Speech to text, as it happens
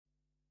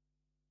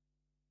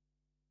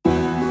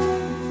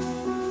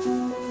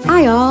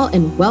Hi all,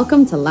 and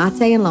welcome to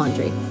Latte and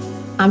Laundry.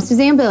 I'm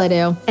Suzanne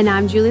Bilodeau. And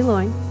I'm Julie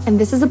Loy. And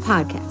this is a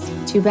podcast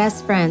of two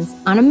best friends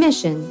on a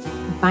mission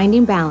of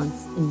finding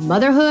balance in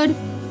motherhood,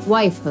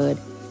 wifehood,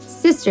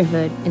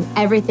 sisterhood, and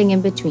everything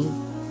in between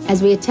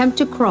as we attempt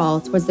to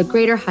crawl towards the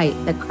greater height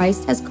that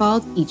Christ has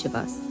called each of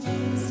us,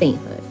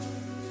 sainthood.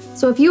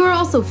 So if you are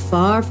also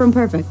far from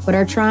perfect but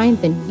are trying,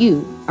 then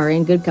you are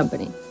in good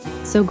company.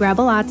 So grab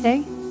a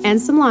latte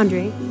and some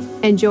laundry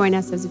and join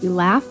us as we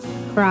laugh,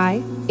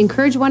 cry,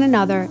 encourage one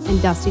another,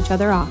 and dust each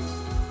other off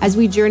as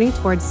we journey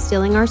towards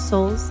stilling our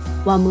souls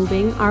while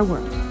moving our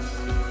world.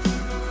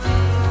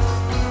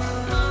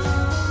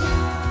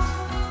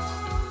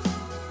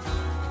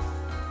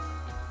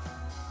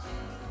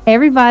 Hey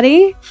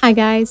everybody. Hi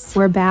guys.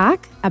 We're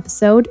back,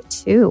 episode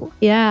 2.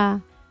 Yeah.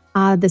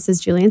 This is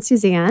Julie and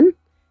Suzanne,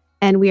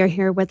 and we are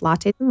here with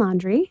Latte and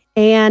Laundry.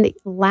 And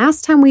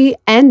last time we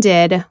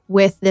ended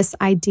with this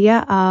idea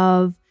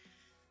of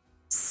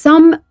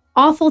some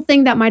awful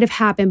thing that might have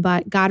happened,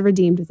 but God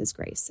redeemed with his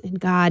grace, and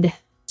God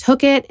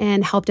took it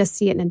and helped us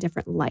see it in a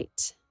different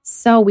light.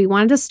 So we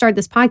wanted to start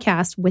this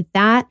podcast with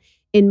that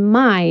in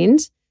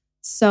mind.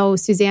 So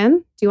Suzanne,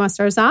 do you want to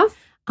start us off?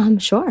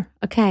 Sure.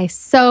 Okay.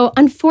 So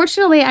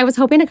unfortunately, I was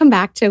hoping to come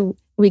back to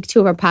week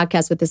 2 of our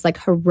podcast with this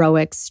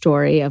heroic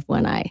story of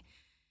when I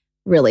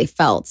really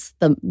felt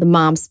the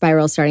mom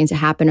spiral starting to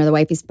happen or the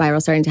wifey spiral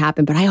starting to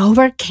happen, but I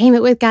overcame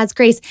it with God's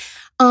grace.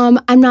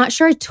 I'm not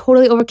sure I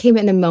totally overcame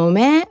it in the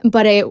moment,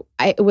 but it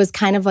was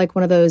kind of like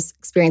one of those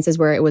experiences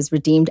where it was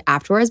redeemed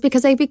afterwards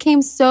because I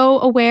became so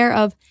aware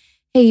of,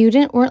 hey, you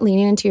weren't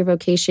leaning into your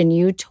vocation.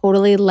 You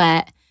totally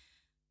let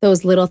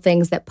those little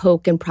things that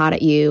poke and prod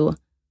at you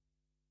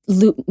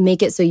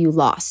make it so you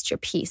lost your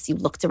peace. You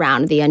looked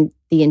around the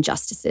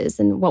injustices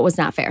and what was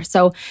not fair.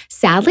 So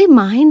sadly,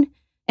 mine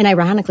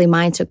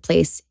took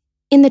place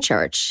in the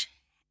church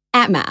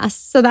at Mass.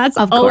 So that's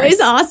always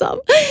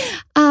awesome.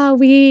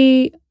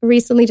 We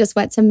recently just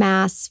went to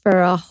Mass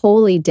for a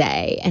holy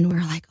day and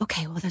we're like,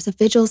 okay, well, there's a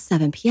vigil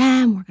 7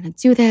 p.m. We're going to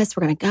do this.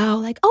 We're going to go.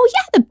 Like, oh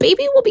yeah, the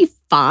baby will be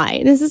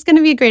fine. This is going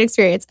to be a great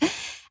experience.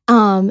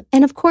 And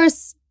of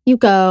course, you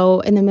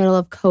go in the middle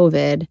of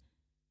COVID.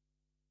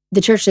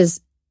 The church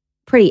is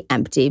pretty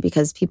empty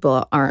because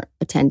people aren't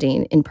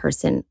attending in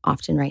person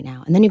often right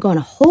now. And then you go on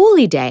a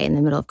holy day in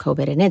the middle of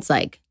COVID and it's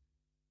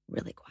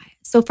really quiet.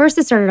 So first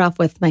it started off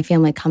with my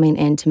family coming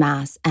into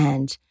Mass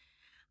and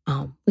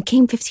we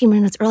came 15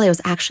 minutes early. I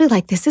was actually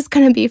this is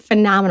going to be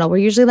phenomenal. We're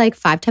usually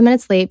 5-10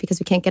 minutes late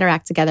because we can't get our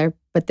act together.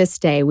 But this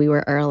day we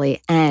were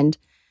early and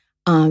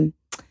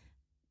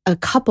a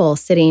couple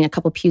sitting a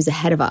couple pews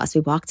ahead of us. We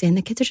walked in,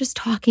 the kids are just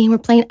talking. We're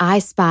playing I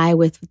Spy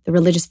with the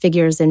religious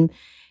figures and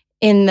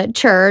in the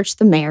church,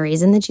 the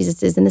Marys and the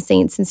Jesuses and the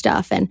saints and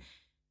stuff. And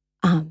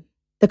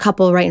the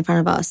couple right in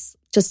front of us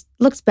just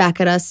looked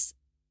back at us,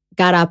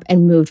 got up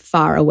and moved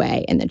far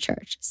away in the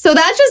church. So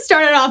that just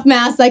started off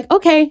Mass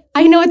okay,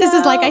 I know what this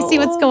is like. I see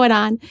what's going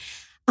on.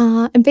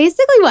 And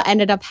basically what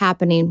ended up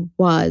happening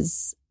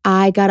was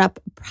I got up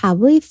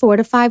probably 4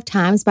 to 5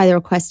 times by the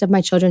request of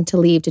my children to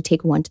leave to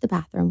take one to the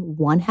bathroom.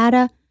 One had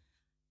a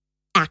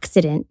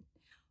accident.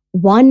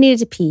 One needed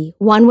to pee.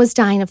 One was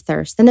dying of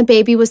thirst. Then the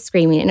baby was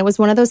screaming. And it was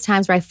one of those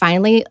times where I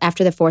finally,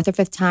 after the 4th or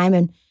 5th time,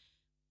 and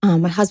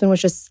my husband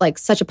was just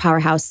such a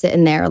powerhouse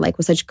sitting there,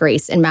 with such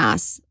grace in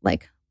Mass,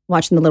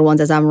 watching the little ones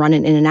as I'm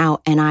running in and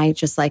out. And I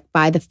just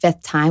by the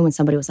 5th time when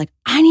somebody was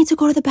I need to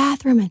go to the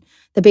bathroom. And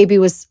the baby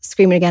was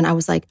screaming again. I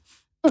was I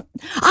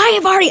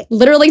have already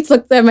literally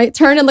turned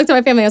and looked at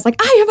my family. I was I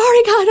have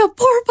already gotten up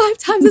 4 or 5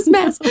 times this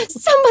Mass.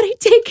 Somebody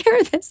take care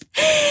of this.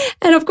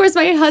 And of course,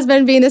 my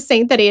husband, being the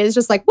saint that he is,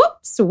 just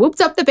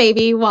swooped up the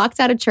baby, walked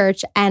out of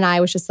church. And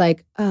I was just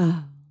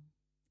oh,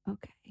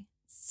 okay.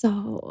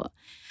 So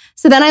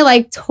then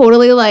I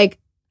totally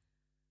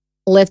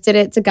lifted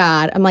it to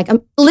God. I'm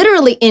I'm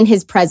literally in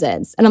his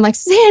presence. And I'm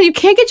Suzanne, you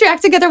can't get your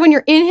act together when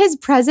you're in his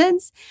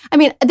presence. I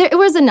mean, it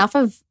was enough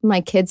of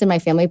my kids and my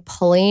family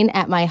pulling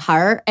at my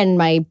heart and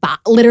my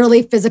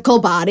literally physical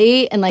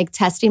body and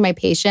testing my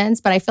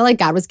patience. But I feel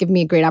God was giving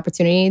me a great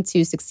opportunity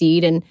to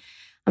succeed. And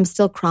I'm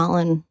still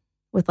crawling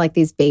with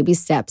these baby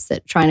steps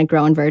at trying to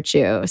grow in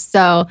virtue.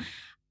 So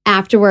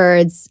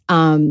afterwards,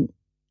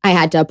 I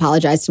had to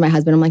apologize to my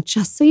husband. I'm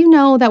just so you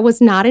know, that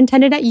was not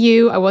intended at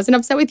you. I wasn't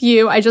upset with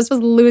you. I just was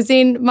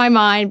losing my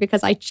mind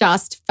because I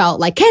just felt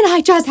can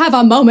I just have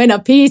a moment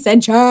of peace in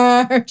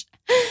church?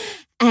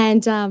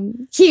 And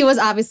he was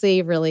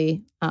obviously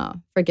really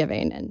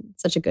forgiving and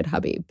such a good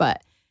hubby.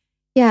 But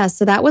yeah,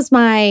 so that was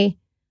my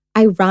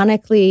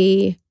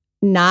ironically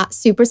not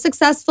super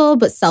successful,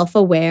 but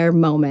self-aware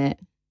moment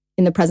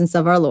in the presence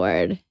of our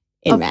Lord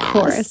in Mass. Of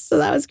course. So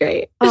that was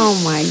great.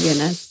 Oh my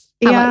goodness.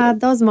 Yeah,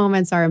 those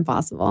moments are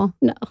impossible.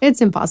 No. It's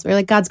impossible.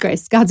 You're God's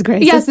grace.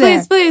 Yes,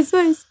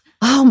 please.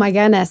 Oh my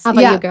goodness. How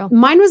about you, girl?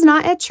 Mine was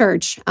not at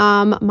church.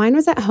 Mine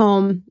was at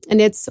home.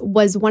 And it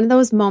was one of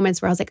those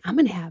moments where I was I'm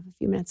going to have a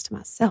few minutes to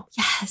myself.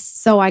 Yes.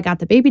 So I got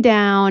the baby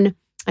down.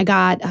 I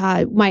got,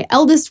 my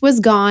eldest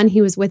was gone.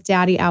 He was with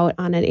daddy out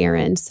on an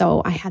errand.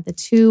 So I had the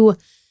 2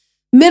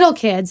 middle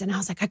kids. And I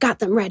was like, I got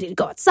them ready to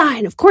go outside.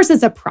 And of course,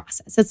 it's a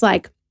process. It's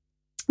like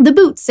the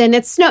boots and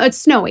it's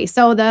snowy.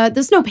 So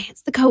the snow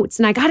pants, the coats,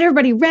 and I got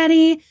everybody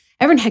ready.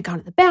 Everyone had gone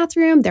to the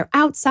bathroom. They're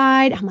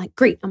outside. I'm like,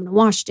 great, I'm going to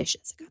wash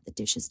dishes. I got the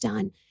dishes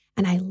done.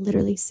 And I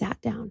literally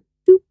sat down,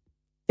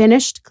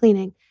 finished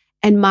cleaning.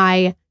 And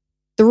my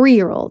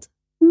 3-year-old,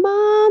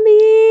 Mommy.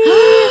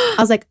 I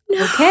was like,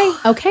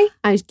 okay.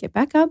 I get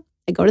back up.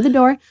 I go to the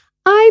door.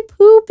 I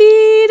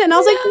poopied. And I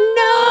was like,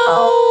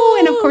 no.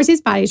 And of course,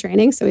 he's potty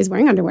training, so he's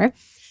wearing underwear.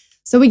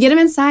 So we get him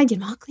inside, get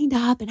him all cleaned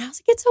up. And I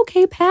was like, it's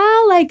okay,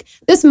 pal. Like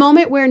this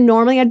moment where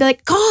normally I'd be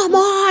like, come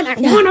on, I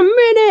want a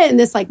minute. And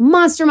this like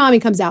monster mommy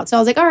comes out. So I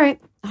was like, all right,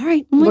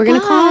 we're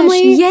going to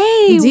calmly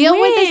deal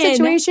with the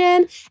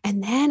situation.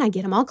 And then I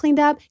get them all cleaned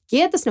up,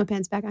 get the snow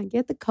pants back on,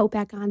 get the coat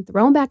back on,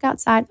 throw them back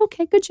outside.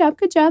 Okay, good job.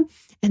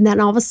 And then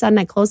all of a sudden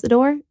I close the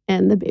door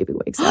and the baby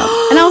wakes up.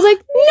 And I was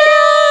like,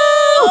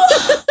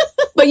 no.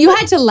 But you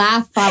had to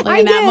laugh probably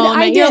in that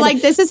moment. You're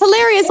like, this is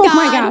hilarious, God. Oh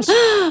my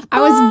gosh.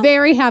 I was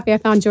very happy I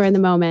found joy in the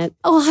moment.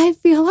 Oh, I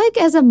feel like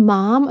as a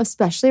mom,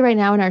 especially right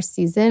now in our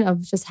season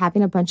of just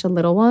having a bunch of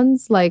little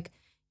ones, like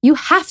you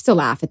have to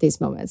laugh at these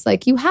moments.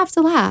 Like you have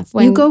to laugh.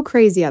 When you go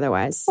crazy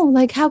otherwise. Oh,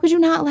 like how could you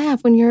not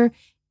laugh when you're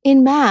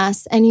in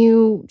mass and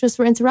you just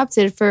were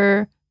interrupted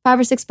for 5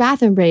 or 6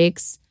 bathroom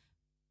breaks,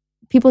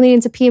 people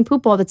needing to pee and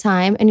poop all the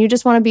time, and you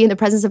just want to be in the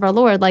presence of our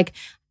Lord. Like,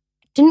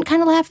 didn't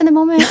kind of laugh in the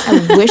moment.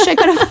 I wish I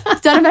could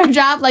have done a better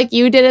job like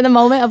you did in the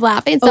moment of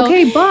laughing. So,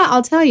 okay, but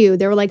I'll tell you,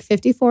 there were like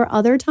 54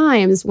 other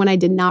times when I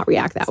did not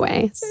react that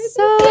way.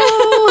 So,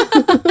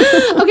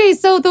 okay,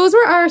 so those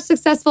were our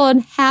successful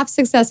and half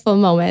successful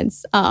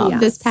moments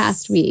this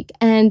past week.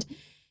 And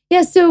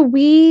yeah, so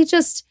we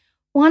just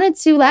wanted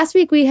to, last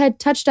week we had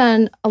touched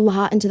on a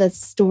lot into the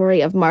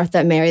story of Martha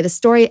and Mary, the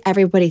story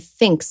everybody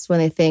thinks when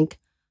they think,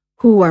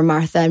 who are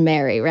Martha and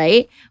Mary,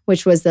 right?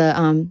 Which was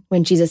the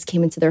when Jesus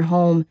came into their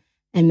home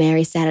and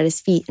Mary sat at his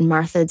feet and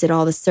Martha did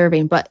all the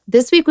serving. But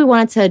this week we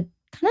wanted to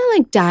kind of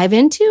like dive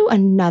into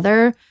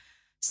another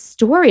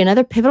story,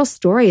 another pivotal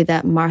story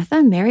that Martha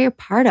and Mary are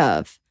part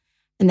of.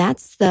 And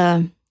that's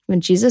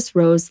when Jesus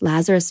rose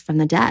Lazarus from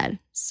the dead.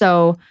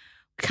 So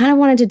we kind of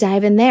wanted to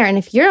dive in there. And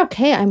if you're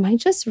okay, I might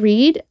just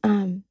read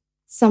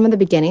some of the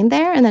beginning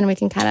there and then we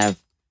can kind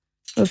of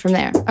move from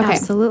there. Okay.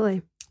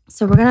 Absolutely.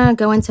 So we're going to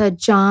go into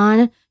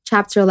John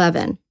chapter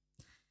 11.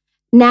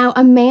 Now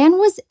a man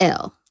was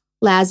ill,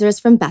 Lazarus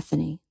from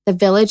Bethany, the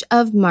village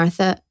of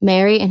Martha,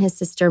 Mary, and his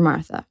sister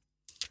Martha.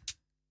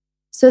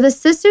 So the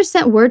sisters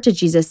sent word to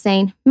Jesus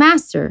saying,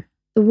 Master,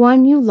 the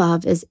one you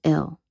love is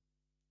ill.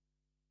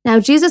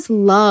 Now Jesus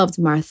loved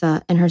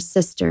Martha and her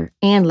sister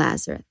and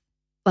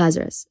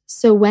Lazarus.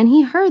 So when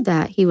he heard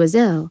that he was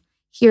ill,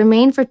 he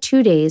remained for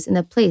 2 days in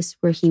the place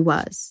where he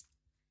was.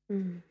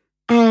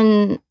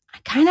 And I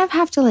kind of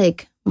have to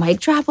like mic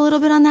drop a little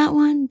bit on that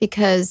one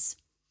because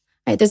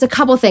there's a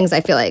couple things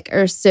I feel like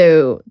are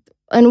so,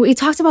 and we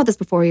talked about this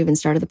before we even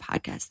started the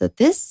podcast, that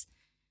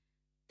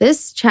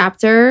this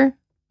chapter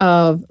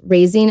of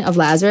raising of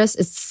Lazarus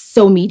is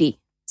so meaty.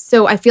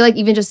 So I feel like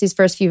even just these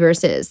first few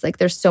verses, like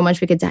there's so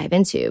much we could dive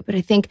into. But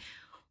I think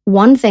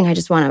one thing I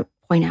just want to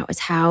point out is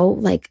how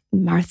like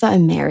Martha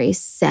and Mary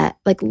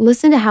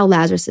listen to how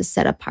Lazarus is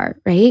set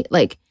apart, right?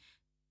 Like,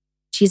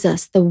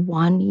 Jesus, the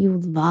one you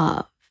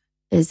love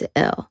is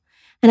ill.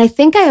 And I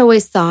think I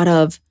always thought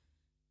of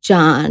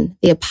John,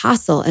 the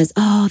apostle, as,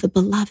 the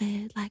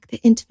beloved, like the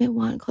intimate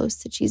one close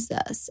to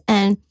Jesus.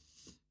 And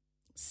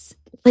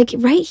like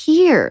right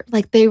here,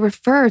 like they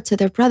refer to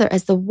their brother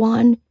as the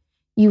one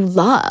you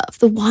love,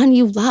 the one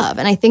you love.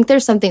 And I think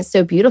there's something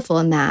so beautiful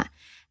in that.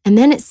 And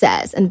then it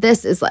says, and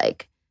this is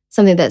like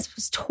something that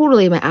was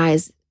totally my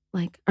eyes,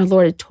 like our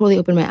Lord had totally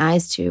opened my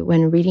eyes to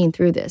when reading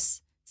through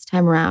this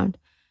time around.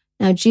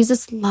 Now,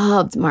 Jesus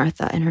loved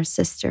Martha and her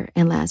sister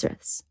and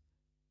Lazarus.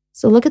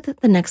 So look at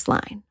the next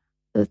line,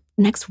 the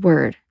next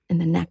word in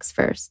the next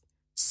verse.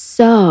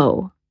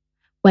 So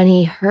when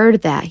he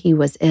heard that he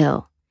was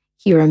ill,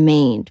 he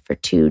remained for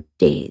 2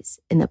 days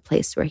in the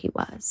place where he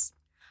was.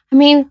 I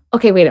mean,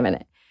 okay, wait a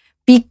minute.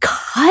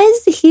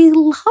 Because he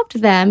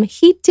loved them,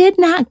 he did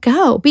not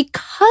go.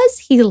 Because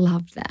he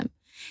loved them.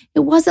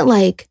 It wasn't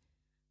like,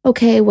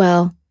 okay,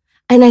 well,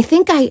 and I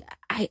think I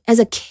as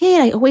a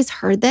kid, I always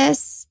heard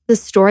this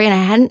story, and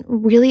I hadn't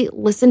really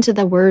listened to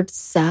the word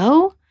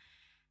so.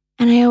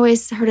 And I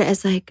always heard it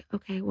as like,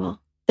 okay, well,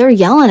 they're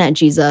yelling at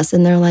Jesus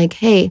and they're like,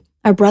 hey,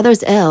 our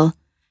brother's ill.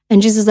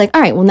 And Jesus is like, all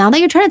right, well, now that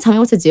you're trying to tell me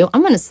what to do,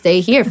 I'm going to stay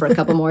here for a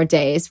couple more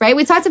days, right?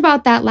 We talked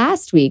about that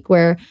last week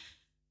where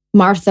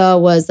Martha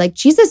was like,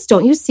 Jesus,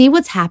 don't you see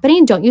what's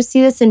happening? Don't you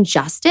see this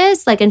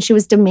injustice? Like, and she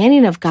was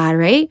demanding of God,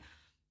 right?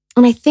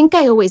 And I think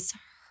I always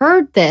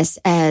heard this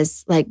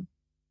as like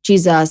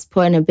Jesus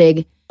putting a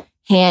big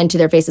hand to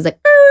their faces, like,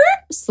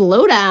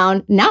 slow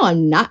down. Now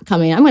I'm not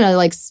coming. I'm going to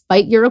like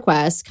spite your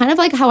request. Kind of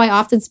like how I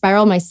often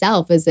spiral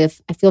myself as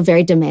if I feel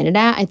very demanded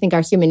at. I think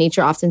our human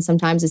nature often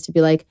sometimes is to be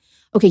like,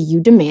 okay,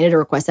 you demanded a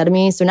request out of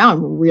me, so now I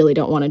really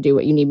don't want to do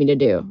what you need me to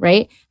do,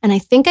 right? And I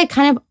think I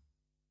kind of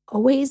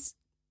always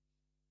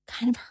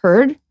kind of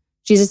heard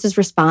Jesus's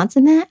response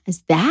in that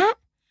as that.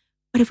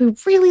 But if we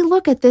really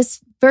look at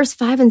this verse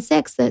 5 and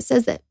 6 that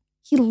says that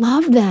he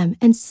loved them.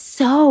 And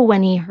so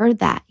when he heard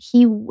that,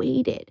 he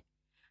waited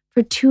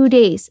for 2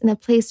 days in the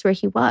place where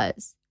he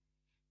was.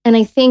 And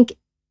I think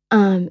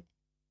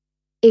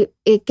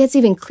it gets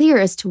even clearer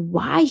as to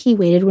why he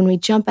waited when we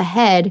jump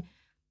ahead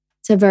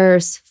to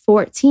verse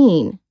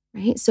 14,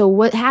 right? So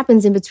what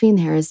happens in between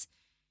there is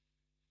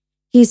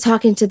he's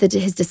talking to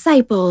his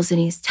disciples and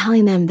he's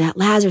telling them that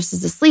Lazarus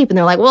is asleep. And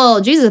they're like,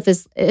 well,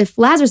 Jesus, if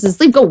Lazarus is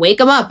asleep, go wake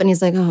him up. And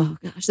he's like, oh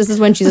gosh, this is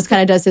when Jesus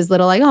kind of does his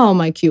little like, oh,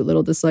 my cute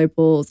little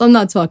disciples. I'm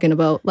not talking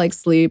about like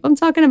sleep. I'm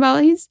talking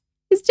about he's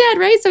dead,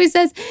 right? So he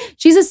says,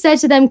 Jesus said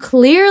to them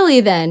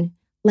clearly then,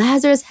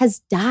 Lazarus has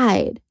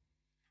died.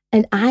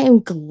 And I am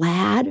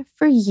glad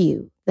for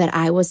you that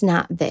I was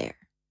not there,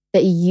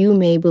 that you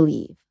may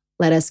believe.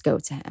 Let us go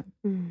to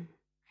him,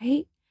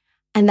 right?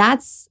 And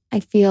that's,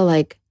 I feel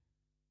like,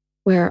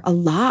 where a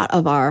lot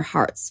of our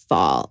hearts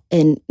fall.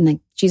 And like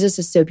Jesus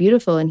is so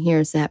beautiful in here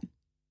is that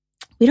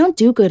we don't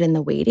do good in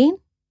the waiting,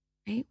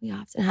 right? We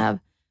often have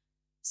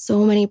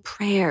so many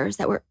prayers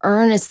that we're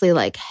earnestly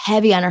like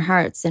heavy on our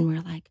hearts and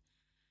we're like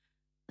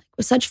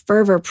with such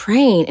fervor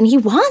praying. And he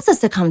wants us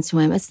to come to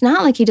him. It's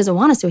not like he doesn't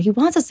want us to. He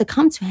wants us to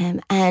come to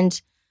him.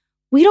 And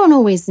we don't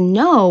always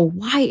know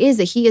why is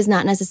it he is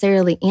not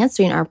necessarily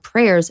answering our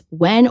prayers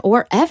when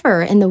or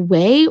ever in the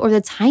way or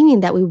the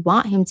timing that we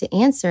want him to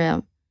answer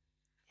them.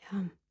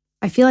 Yeah.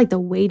 I feel like the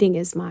waiting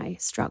is my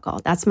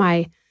struggle. That's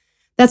my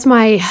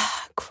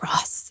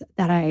cross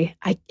that I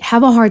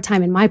have a hard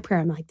time in my prayer.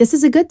 I'm like, this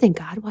is a good thing,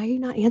 God. Why are you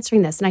not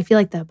answering this? And I feel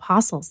like the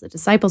apostles, the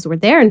disciples were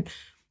there and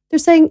they're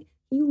saying,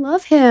 you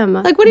love him.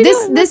 Like, what are you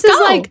doing? This is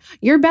like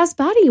your best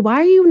buddy. Why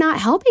are you not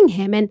helping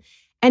him?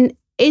 And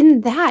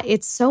in that,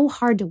 it's so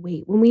hard to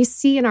wait. When we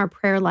see in our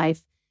prayer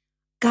life,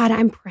 God,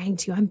 I'm praying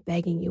to you. I'm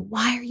begging you.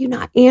 Why are you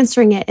not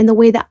answering it in the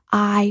way that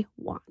I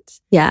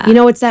want? Yeah. You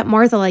know, it's that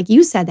Martha, like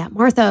you said, that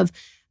Martha of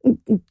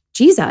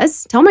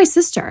Jesus, tell my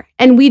sister.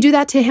 And we do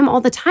that to him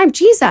all the time.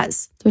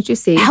 Jesus, don't you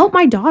see? Help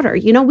my daughter.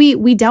 You know,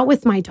 we dealt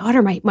with my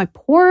daughter, my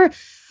poor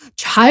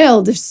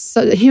child.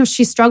 So, you know,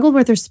 she struggled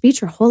with her speech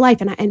her whole life.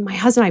 And my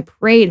husband and I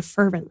prayed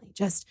fervently.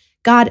 Just,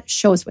 God,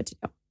 show us what to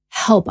do.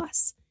 Help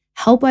us.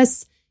 Help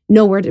us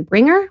know where to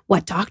bring her,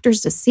 what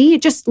doctors to see.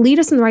 Just lead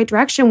us in the right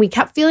direction. We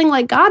kept feeling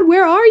like, God,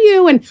 where are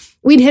you? And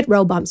we'd hit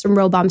road bumps.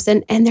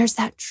 And there's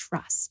that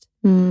trust.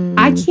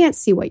 I can't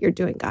see what you're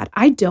doing, God.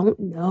 I don't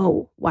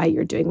know why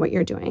you're doing what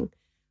you're doing.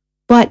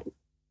 But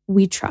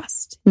we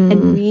trust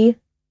and we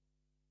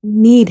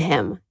need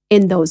him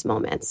in those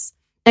moments.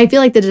 And I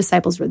feel like the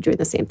disciples were doing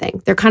the same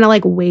thing. They're kind of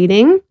like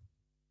waiting.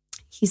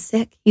 He's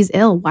sick. He's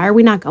ill. Why are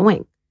we not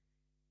going?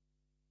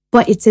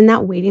 But it's in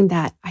that waiting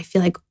that I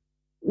feel like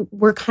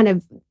we're kind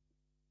of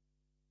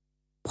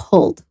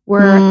pulled.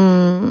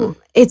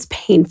 It's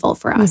painful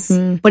for us.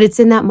 But it's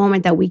in that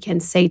moment that we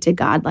can say to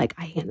God, like,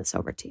 I hand this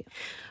over to you.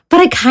 But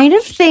I kind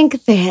of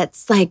think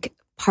that's like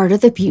part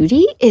of the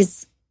beauty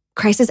is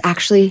Christ is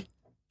actually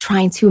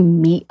trying to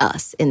meet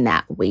us in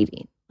that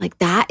waiting. Like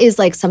that is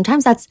like,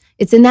 sometimes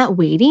it's in that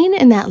waiting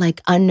and that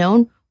like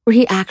unknown where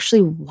he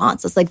actually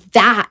wants us. Like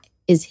that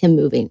is him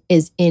moving,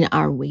 is in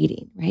our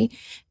waiting, right?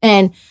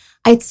 And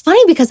it's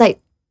funny because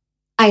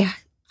I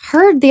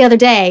heard the other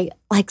day,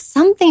 like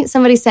something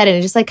somebody said, and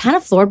it just like kind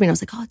of floored me. And I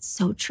was like, oh, it's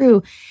so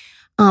true.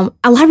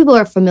 A lot of people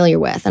are familiar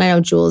with, and I know,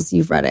 Jules,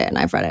 you've read it and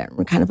I've read it. And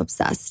we're kind of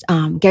obsessed.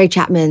 Gary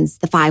Chapman's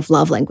The 5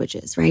 Love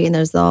Languages, right? And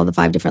there's all the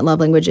 5 different love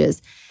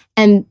languages.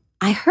 And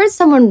I heard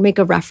someone make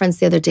a reference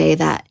the other day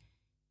that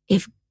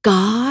if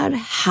God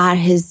had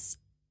his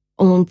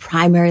own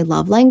primary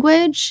love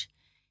language,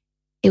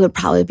 it would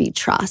probably be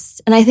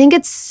trust. And I think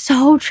it's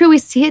so true. We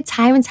see it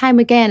time and time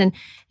again.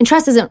 And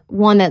trust isn't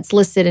one that's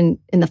listed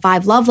in the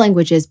 5 love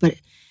languages, but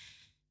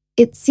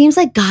it seems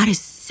like God is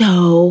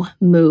so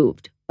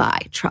moved by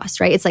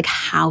trust, right? It's like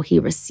how he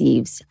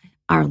receives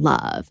our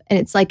love. And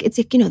it's like,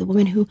 you know, the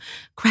woman who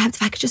grabbed,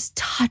 if I could just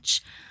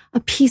touch a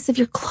piece of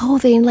your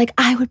clothing, like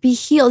I would be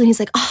healed. And he's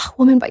like, oh,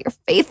 woman, by your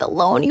faith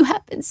alone, you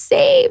have been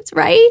saved,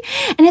 right?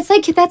 And it's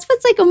like, that's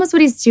what's like almost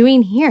what he's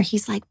doing here.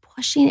 He's like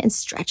pushing and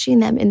stretching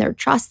them in their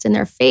trust and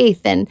their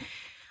faith. And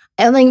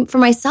like for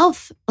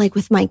myself, like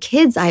with my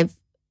kids, I've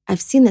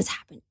seen this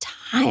happen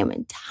time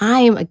and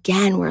time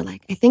again, where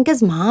like, I think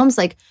as moms,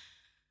 like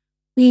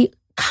we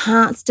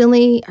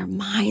constantly, our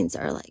minds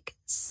are like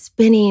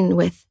spinning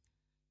with,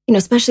 you know,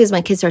 especially as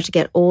my kids start to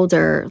get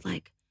older,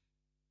 like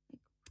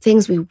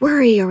things we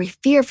worry or we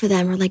fear for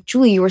them, or like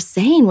Julie, you were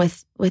saying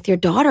with your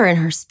daughter and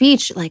her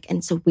speech, like,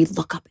 and so we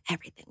look up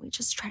everything. We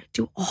just try to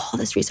do all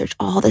this research,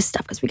 all this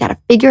stuff, because we got to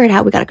figure it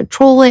out. We got to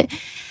control it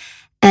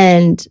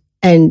and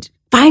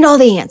find all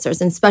the answers.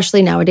 And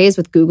especially nowadays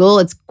with Google,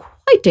 it's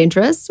quite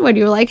dangerous when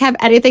you like have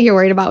anything you're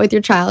worried about with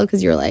your child,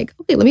 because you're like,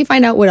 okay, let me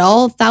find out what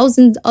all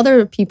thousands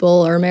other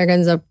people or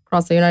Americans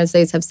across the United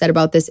States have said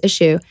about this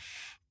issue.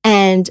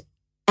 And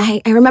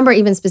I remember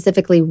even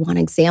specifically one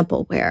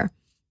example where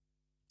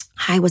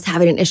I was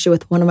having an issue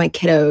with one of my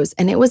kiddos,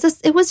 and it was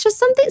just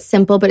something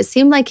simple, but it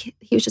seemed like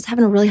he was just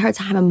having a really hard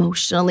time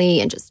emotionally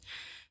and just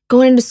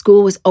going into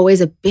school was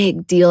always a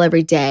big deal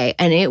every day.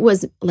 And it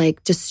was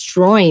like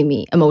destroying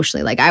me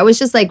emotionally. Like I was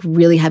just like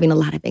really having a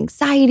lot of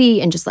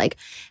anxiety, and just like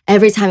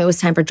every time it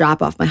was time for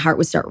drop off, my heart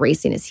would start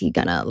racing. Is he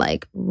gonna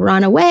like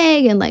run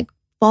away and like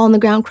fall on the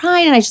ground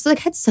crying? And I just like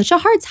had such a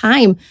hard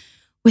time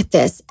with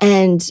this.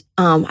 And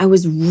I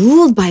was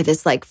ruled by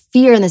this like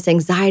fear and this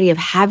anxiety of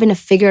having to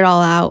figure it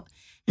all out.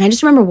 And I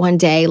just remember one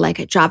day, like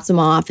I dropped him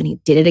off and he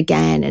did it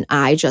again. And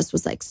I just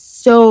was like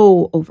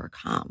so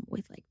overcome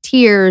with like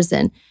tears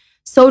and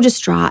so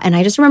distraught. And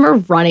I just remember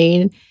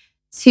running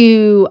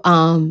to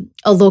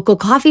a local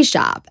coffee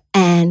shop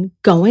and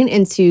going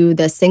into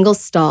the single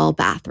stall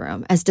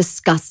bathroom. As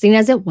disgusting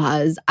as it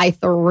was, I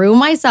threw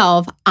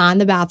myself on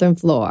the bathroom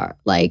floor,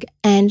 like,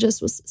 and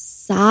just was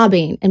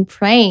sobbing and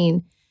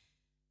praying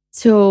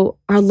to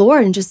our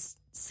Lord and just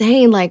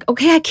saying like,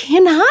 okay, I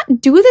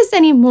cannot do this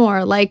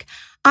anymore. Like,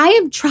 I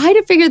have tried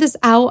to figure this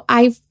out.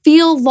 I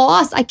feel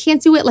lost. I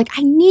can't do it. Like,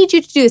 I need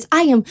you to do this.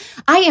 I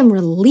am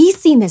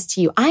releasing this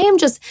to you. I am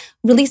just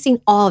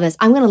releasing all of this.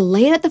 I'm going to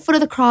lay it at the foot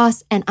of the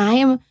cross, and I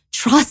am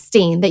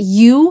trusting that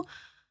you,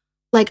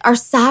 like our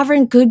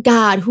sovereign good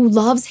God who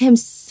loves him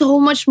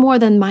so much more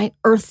than my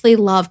earthly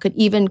love could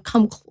even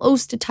come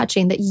close to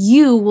touching, that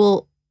you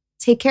will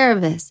take care of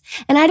this.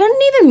 And I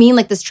don't even mean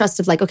like this trust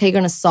of like, okay, you're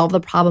going to solve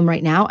the problem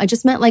right now. I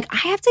just meant like, I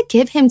have to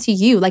give him to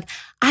you. Like,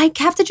 I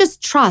have to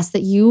just trust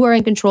that you are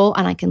in control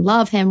and I can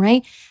love him,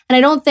 right? And I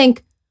don't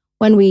think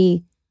when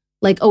we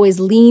like always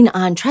lean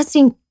on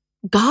trusting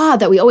God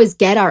that we always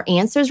get our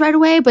answers right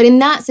away. But in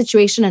that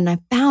situation, and I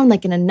found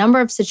like in a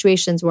number of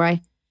situations where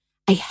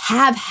I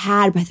have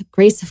had, by the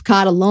grace of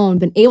God alone,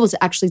 been able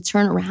to actually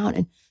turn around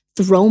and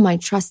throw my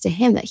trust to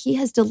him, that he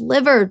has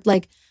delivered.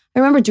 Like, I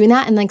remember doing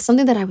that, and like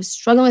something that I was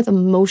struggling with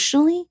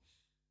emotionally,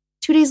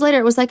 2 days later,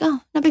 it was like,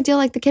 oh, no big deal.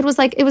 Like the kid was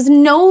like, it was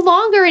no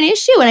longer an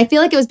issue. And I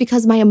feel like it was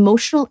because my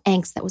emotional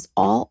angst that was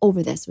all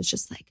over this was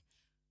just like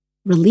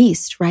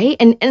released, right?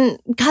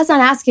 And God's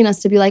not asking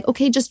us to be like,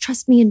 okay, just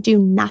trust me and do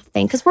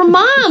nothing. Because we're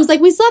moms.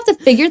 Like, we still have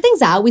to figure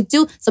things out.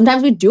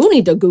 Sometimes we do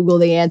need to Google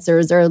the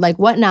answers or like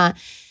whatnot.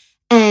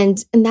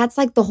 And that's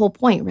like the whole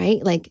point,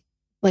 right? Like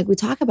we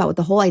talk about with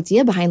the whole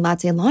idea behind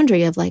Latte and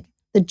Laundry of like,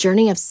 the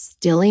journey of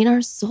stilling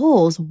our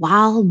souls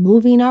while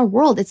moving our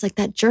world. It's like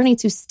that journey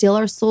to still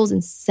our souls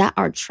and set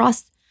our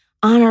trust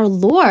on our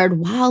Lord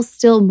while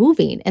still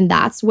moving. And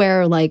that's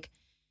where like,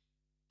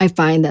 I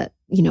find that,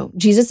 you know,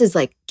 Jesus is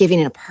like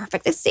giving a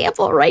perfect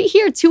example right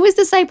here to his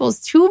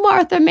disciples, to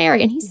Martha,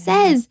 Mary. And he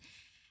says,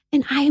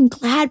 and I am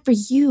glad for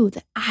you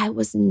that I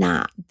was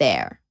not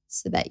there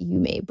so that you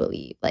may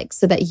believe, like,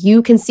 so that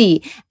you can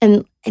see.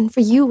 And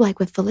for you, like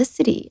with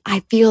Felicity, I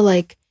feel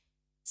like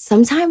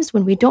sometimes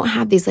when we don't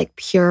have these like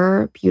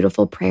pure,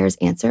 beautiful prayers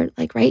answered,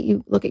 like, right,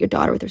 you look at your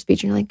daughter with her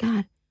speech and you're like,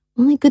 God,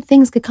 only good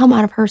things could come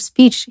out of her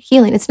speech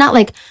healing. It's not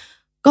like,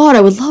 God, I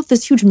would love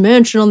this huge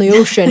mansion on the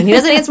ocean. And he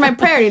doesn't answer my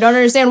prayer and you don't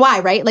understand why,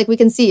 right? Like we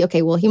can see,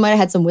 okay, well, he might have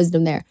had some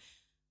wisdom there.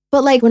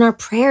 But like when our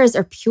prayers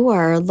are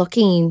pure,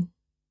 looking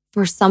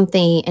for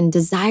something and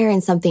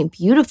desiring something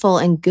beautiful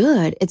and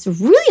good, it's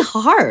really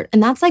hard.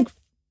 And that's like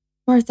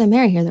Martha and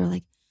Mary here. They're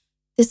like,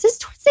 this is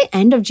towards the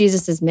end of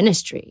Jesus's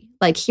ministry,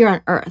 like here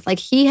on earth. Like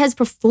he has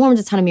performed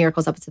a ton of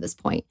miracles up to this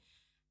point.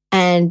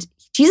 And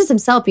Jesus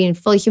himself being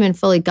fully human,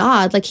 fully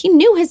God, like he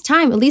knew his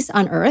time, at least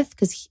on earth,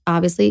 because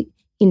obviously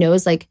he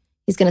knows like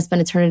he's going to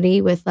spend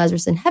eternity with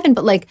Lazarus in heaven.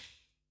 But like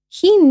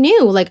he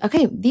knew like,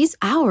 okay, these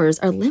hours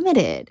are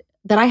limited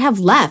that I have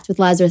left with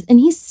Lazarus. And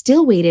he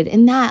still waited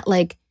in that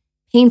like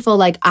painful,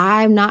 like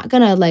I'm not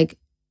going to like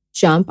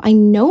jump. I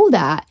know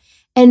that.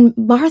 And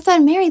Martha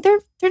and Mary,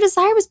 their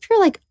desire was pure,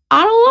 like,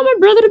 I don't want my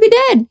brother to be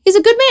dead. He's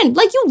a good man.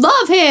 Like, you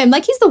love him.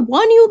 Like, he's the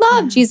one you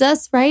love,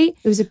 Jesus, right?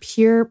 It was a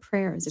pure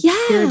prayer. It was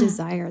a pure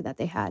desire that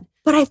they had.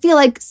 But I feel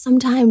like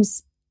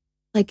sometimes,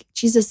 like,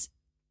 Jesus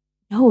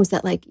knows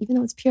that, like, even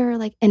though it's pure,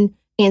 like, and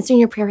answering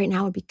your prayer right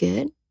now would be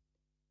good,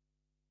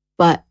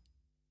 but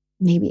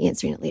maybe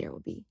answering it later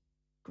would be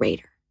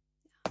greater.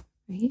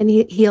 Right? And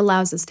he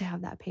allows us to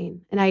have that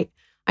pain. And I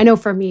know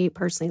for me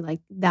personally,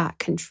 like, that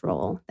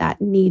control, that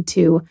need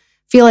to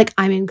feel like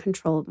I'm in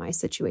control of my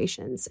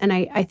situations. And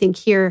I think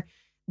here,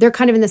 they're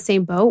kind of in the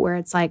same boat where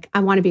it's like,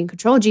 I want to be in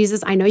control.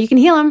 Jesus, I know you can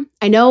heal him.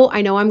 I know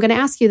I'm going to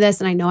ask you this.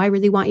 And I know I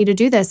really want you to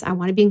do this. I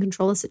want to be in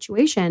control of the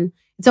situation.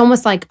 It's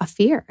almost like a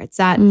fear. It's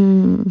that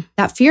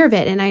fear of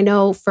it. And I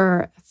know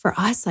for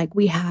us, like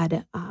we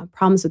had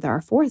problems with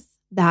our fourth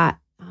that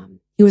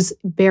he was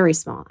very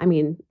small. I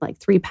mean, like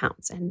 3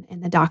 pounds.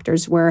 And the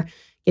doctors were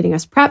getting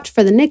us prepped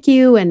for the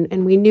NICU.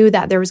 And we knew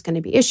that there was going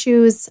to be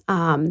issues.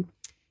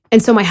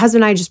 And so my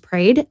husband and I just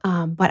prayed,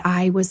 but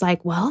I was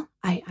like, well,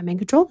 I'm in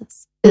control of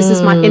this. This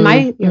is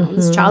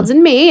this child's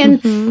in me.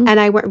 And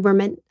I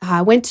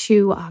went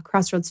to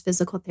Crossroads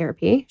Physical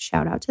Therapy,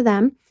 shout out to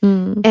them.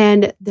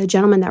 And the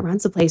gentleman that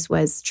runs the place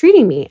was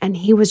treating me. And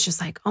he was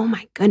just like, oh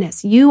my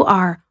goodness, you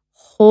are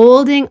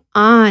holding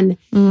on.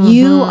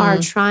 You are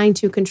trying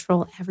to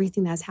control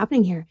everything that's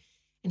happening here.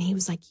 And he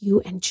was like,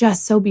 and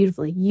just so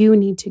beautifully, you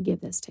need to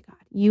give this to God.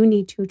 You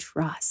need to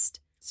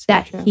trust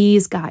that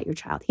he's got your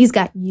child. He's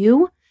got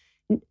you.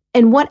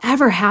 And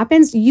whatever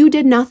happens, you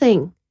did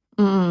nothing.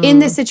 In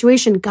this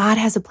situation, God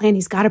has a plan.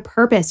 He's got a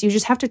purpose. You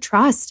just have to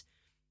trust.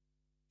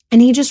 And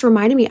he just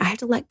reminded me, I have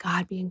to let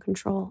God be in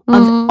control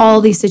of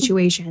all these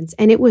situations.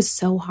 And it was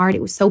so hard.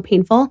 It was so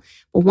painful.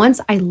 But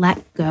once I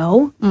let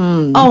go,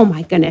 oh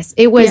my goodness,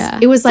 it was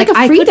like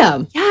a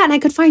freedom. And I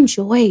could find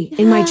joy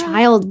in my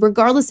child,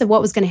 regardless of what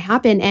was going to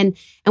happen. And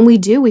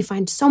we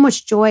find so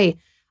much joy.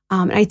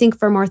 And I think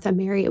for Martha and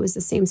Mary, it was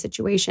the same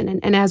situation.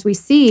 And as we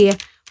see,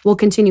 we'll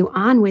continue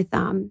on with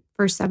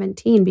verse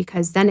 17,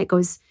 because then it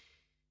goes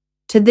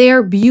to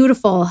their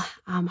beautiful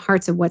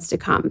hearts of what's to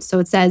come. So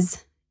it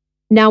says,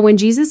 now when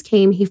Jesus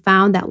came, he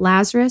found that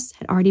Lazarus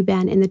had already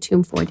been in the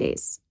tomb 4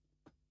 days.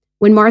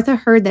 When Martha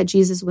heard that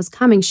Jesus was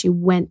coming, she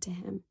went to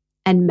him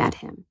and met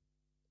him.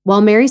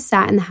 While Mary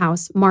sat in the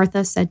house,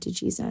 Martha said to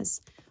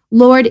Jesus,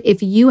 Lord,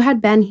 if you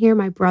had been here,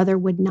 my brother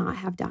would not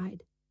have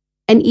died.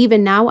 And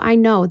even now I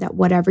know that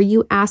whatever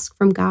you ask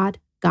from God,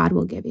 God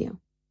will give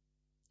you.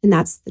 And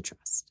that's the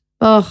trust.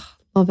 Oh,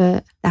 love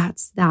it.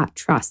 That's that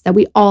trust that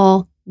we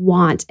all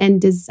want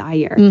and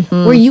desire,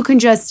 where you can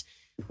just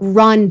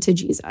run to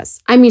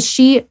Jesus. I mean,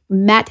 she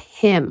met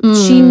him.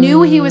 She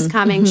knew he was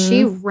coming.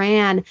 She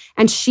ran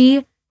and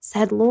she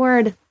said,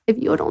 Lord, if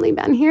you had only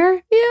been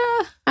here,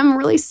 I'm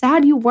really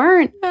sad you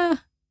weren't.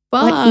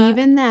 But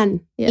even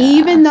then,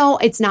 even though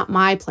it's not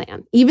my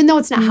plan, even though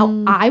it's not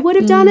how I would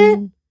have done it,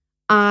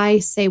 I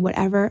say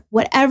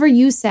whatever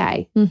you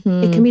say, it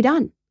can be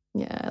done.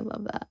 Yeah, I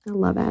love that. I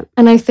love it.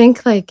 And I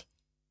think like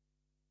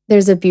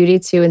there's a beauty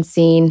too in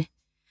seeing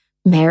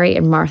Mary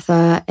and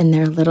Martha and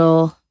their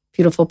little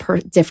beautiful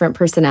different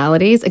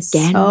personalities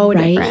again, so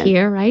right different.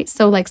 Here, right?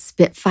 So like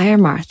Spitfire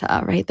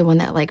Martha, right? The one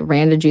that like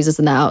ran to Jesus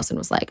in the house and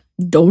was like,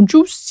 don't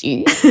you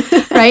see?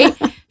 Right?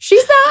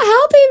 She's not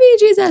helping me,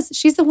 Jesus.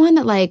 She's the one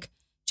that like,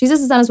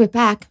 Jesus is on his way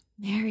back.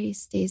 Mary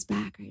stays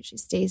back, right? She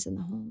stays in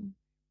the home,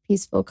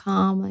 peaceful,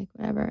 calm, like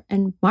whatever.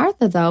 And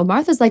Martha though,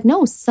 Martha's like,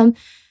 no,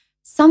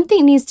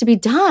 something needs to be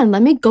done.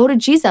 Let me go to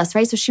Jesus,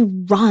 right? So she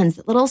runs,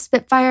 little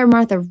Spitfire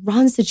Martha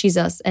runs to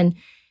Jesus.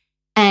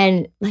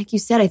 And like you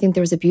said, I think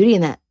there was a beauty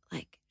in that.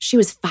 Like she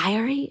was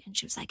fiery and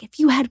she was like, if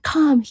you had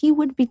come, he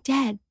would be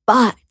dead.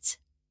 But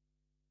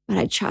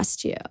I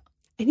trust you.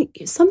 And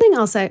something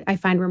else I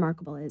find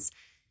remarkable is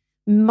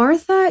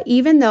Martha,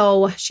 even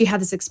though she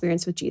had this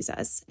experience with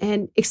Jesus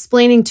and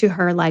explaining to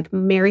her, like,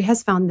 Mary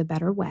has found the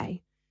better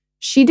way,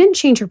 she didn't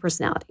change her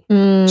personality.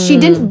 She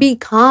didn't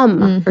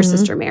become her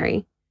sister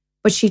Mary,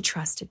 but she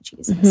trusted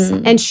Jesus.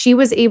 And she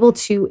was able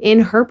to, in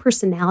her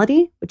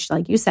personality, which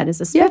like you said is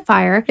a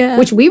Spitfire,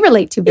 which we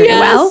relate to very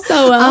well.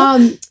 So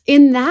well.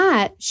 In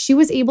that, she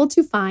was able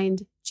to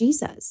find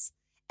Jesus.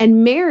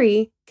 And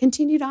Mary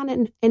continued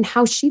on in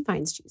how she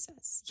finds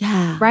Jesus.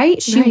 Yeah.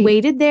 Right? She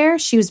waited there.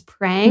 She was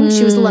praying.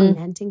 She was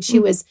lamenting. She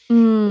was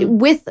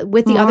with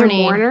the other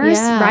mourners,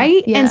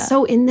 right? Yeah. And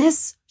so in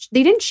this,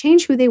 they didn't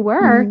change who they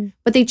were,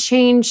 but they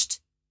changed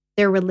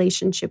their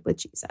relationship with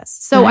Jesus.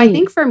 So I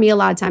think for me, a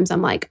lot of times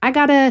I'm like, I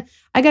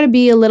gotta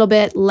be a little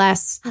bit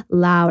less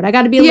loud. I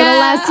gotta be a little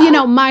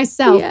less,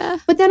 myself. Yeah.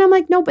 But then I'm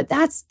like, no, but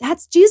that's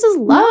Jesus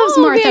loves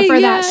Martha for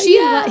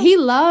that. He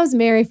loves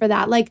Mary for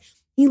that. Like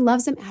he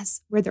loves them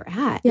as where they're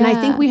at. Yeah. And I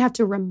think we have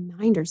to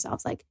remind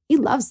ourselves, like he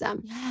loves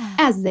them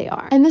as they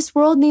are. And this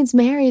world needs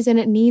Marys and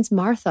it needs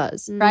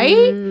Marthas, right?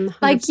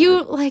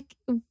 100%.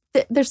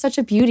 There's such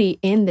a beauty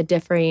in the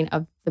differing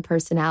of the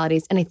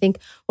personalities. And I think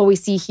what we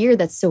see here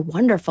that's so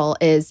wonderful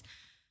is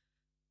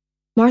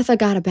Martha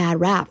got a bad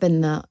rap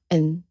in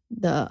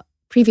the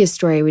previous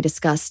story we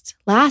discussed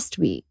last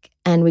week.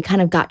 And we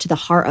kind of got to the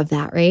heart of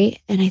that, right?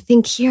 And I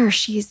think here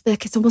she's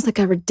like, it's almost like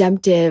a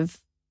redemptive,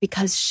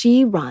 because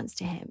she runs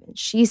to him and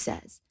she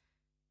says,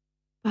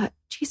 but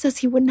Jesus,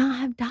 he would not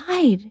have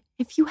died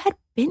if you had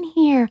been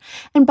here.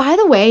 And by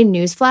the way,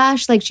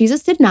 newsflash, like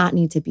Jesus did not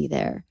need to be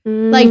there.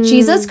 Like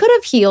Jesus could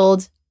have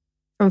healed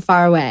from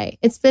far away.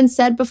 It's been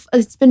said before,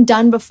 it's been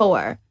done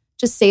before.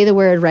 Just say the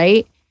word,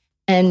 right?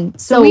 And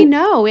so we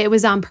know it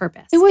was on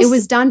purpose. It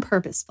was done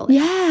purposefully.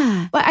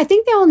 Yeah. But I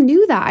think they all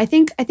knew that. I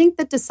think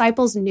the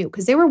disciples knew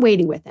because they were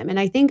waiting with him. And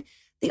I think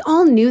they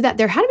all knew that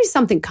there had to be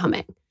something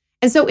coming.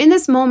 And so in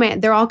this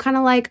moment, they're all kind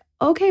of like,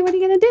 okay, what are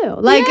you going to do?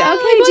 Like,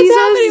 okay,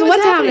 Jesus,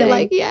 what's happening?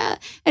 Like, yeah.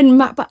 And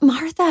but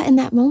Martha, in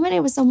that moment,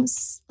 it was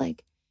almost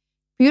like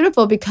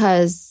beautiful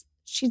because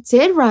she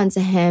did run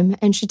to him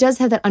and she does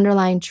have that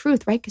underlying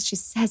truth, right? Because she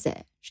says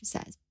it. She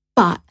says,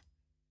 but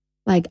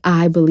like,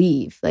 I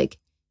believe like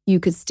you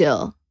could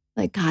still,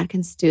 like God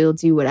can still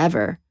do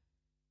whatever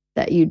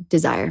that you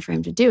desire for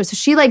him to do. So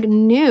she like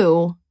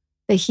knew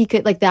that he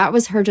could, like that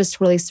was her just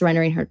totally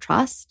surrendering her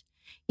trust,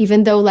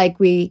 even though like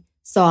we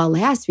saw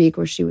last week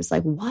where she was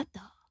like, what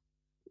the?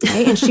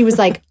 Right? And she was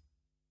like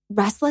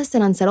restless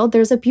and unsettled.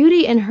 There's a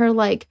beauty in her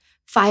like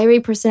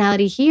fiery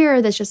personality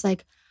here that's just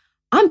like,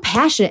 I'm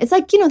passionate. It's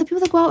like, the people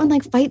that go out and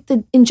like fight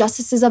the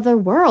injustices of the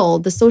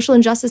world, the social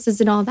injustices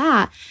and all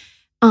that.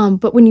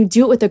 But when you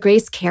do it with the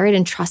grace carried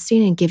and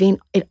trusting and giving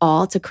it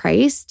all to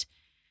Christ,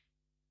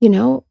 it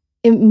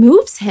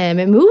moves him.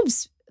 It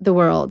moves the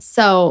world.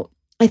 So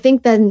I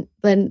think then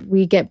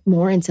we get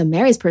more into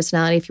Mary's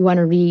personality if you want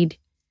to read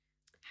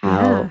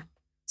how. Yeah.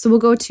 So we'll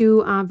go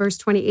to verse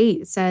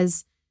 28. It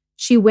says,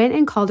 she went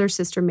and called her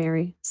sister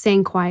Mary,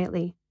 saying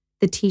quietly,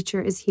 the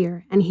teacher is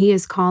here, and he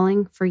is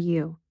calling for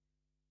you.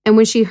 And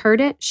when she heard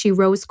it, she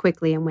rose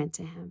quickly and went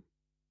to him.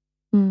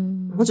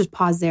 We'll just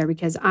pause there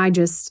because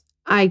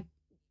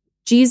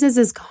Jesus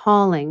is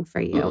calling for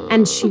you.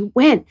 And she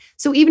went.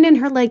 So even in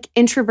her like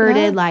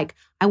introverted, like,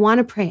 I want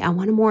to pray, I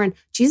want to mourn,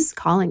 Jesus is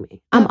calling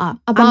me. I'm up.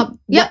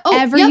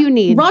 Whatever you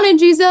need. Running,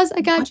 Jesus,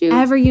 I got you.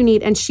 Whatever you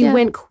need. And she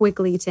went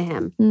quickly to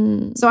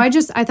him. So I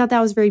thought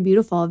that was very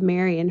beautiful of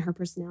Mary and her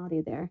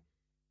personality there.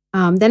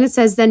 Then it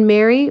says, then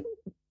Mary,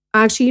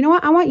 actually, you know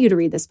what? I want you to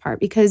read this part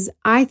because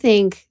I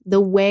think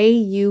the way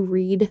you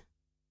read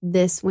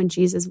this when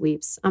Jesus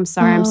weeps. I'm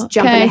sorry, I'm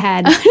jumping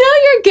ahead. No,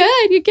 you're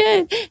good. You're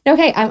good.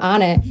 Okay, I'm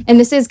on it. And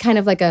this is kind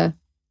of like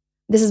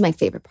this is my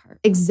favorite part.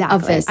 Exactly.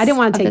 Of this. I didn't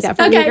want to take that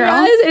from you,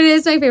 girl. Yes, it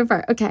is my favorite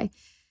part. Okay.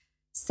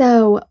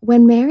 So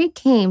when Mary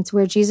came to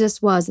where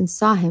Jesus was and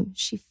saw him,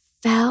 she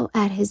fell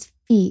at his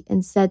feet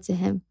and said to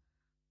him,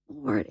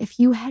 Lord, if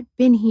you had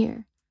been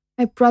here,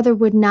 my brother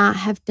would not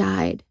have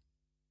died.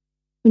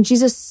 When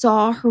Jesus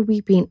saw her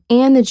weeping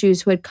and the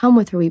Jews who had come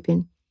with her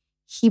weeping,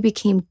 he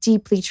became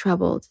deeply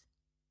troubled.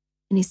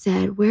 And he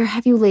said, where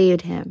have you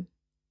laid him?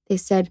 They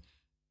said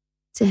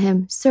to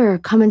him, Sir,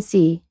 come and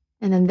see.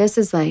 And then this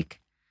is like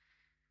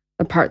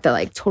the part that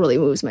like totally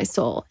moves my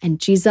soul. And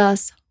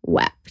Jesus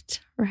wept,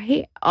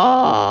 right?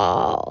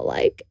 Oh,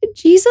 like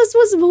Jesus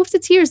was moved to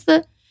tears.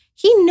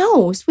 He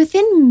knows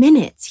within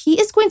minutes he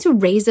is going to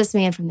raise this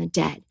man from the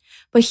dead.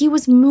 But he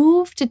was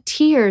moved to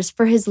tears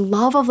for his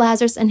love of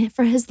Lazarus and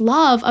for his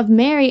love of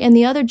Mary and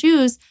the other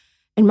Jews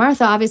and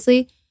Martha,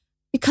 obviously,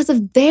 because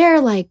of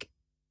their like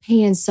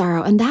pain and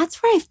sorrow. And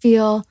that's where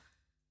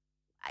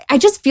I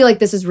just feel like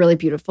this is really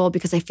beautiful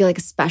because I feel like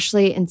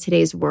especially in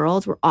today's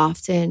world, I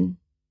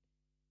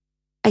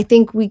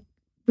think we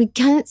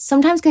can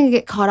sometimes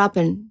get caught up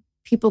in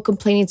people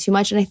complaining too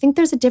much. And I think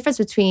there's a difference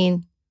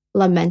between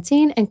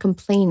lamenting and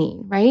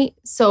complaining, right?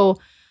 So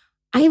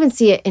I even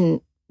see it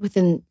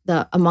within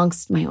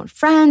amongst my own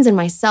friends and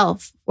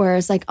myself, where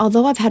it's like,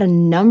 although I've had a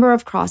number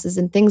of crosses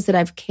and things that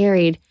I've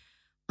carried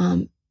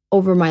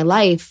over my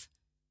life,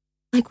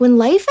 like when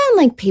life and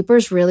like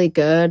paper's really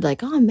good,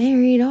 like, oh, I'm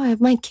married, oh, I have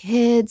my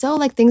kids, oh,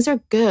 like things are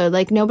good.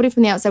 Like nobody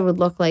from the outside would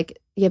look like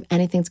you have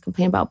anything to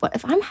complain about. But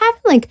if I'm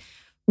having like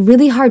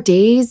really hard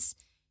days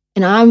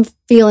and I'm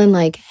feeling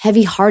like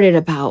heavy-hearted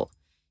about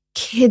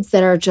kids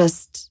that are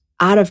just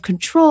out of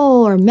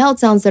control or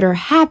meltdowns that are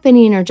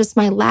happening or just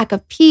my lack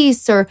of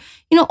peace or,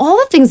 all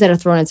the things that are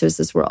thrown into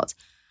this world,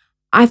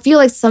 I feel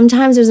like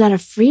sometimes there's not a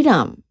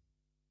freedom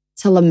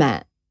to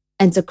lament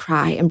and to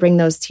cry and bring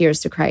those tears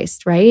to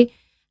Christ, right?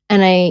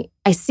 And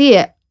I see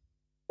it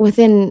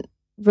within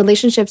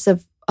relationships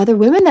of other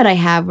women that I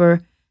have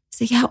where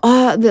say,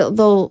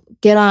 they'll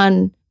get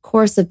on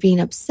course of being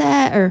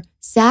upset or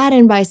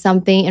saddened by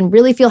something and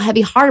really feel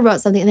heavy-hearted about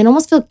something and then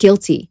almost feel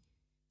guilty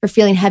for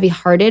feeling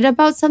heavy-hearted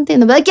about something.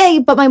 And they'll be like, yeah,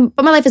 but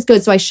my life is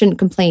good, so I shouldn't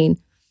complain.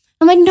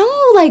 I'm like,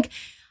 no, like,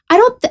 I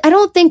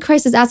don't think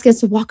Christ is asking us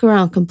to walk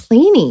around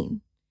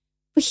complaining.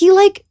 But he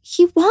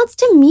wants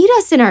to meet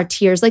us in our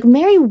tears. Like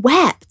Mary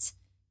wept.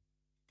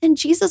 And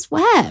Jesus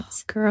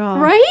wept. Girl.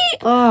 Right?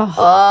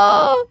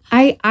 Oh.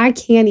 I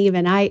can't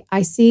even.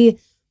 I see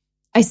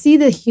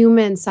the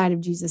human side of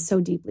Jesus so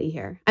deeply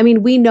here. I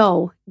mean, we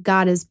know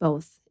God is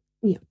both,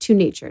 two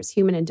natures,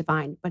 human and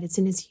divine, but it's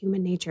in his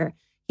human nature.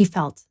 He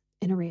felt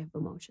an array of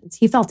emotions.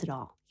 He felt it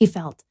all.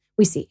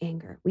 We see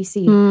anger, we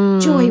see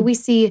joy, we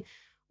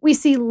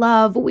see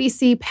love, we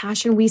see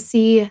passion, we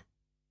see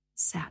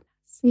sadness.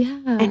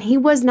 Yeah. And he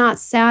was not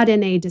sad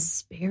in a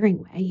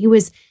despairing way.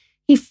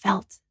 He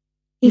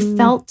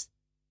felt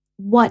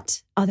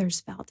what others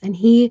felt. And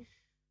he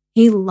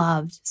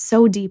loved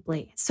so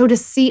deeply. So to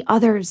see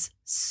others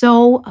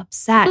so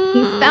upset,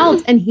 he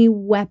felt and he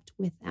wept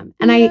with them.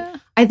 And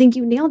I think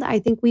you nailed it. I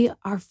think we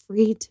are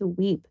free to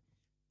weep.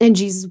 And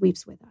Jesus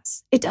weeps with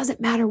us. It doesn't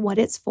matter what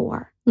it's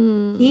for.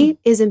 He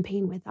is in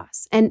pain with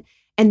us. And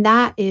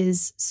that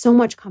is so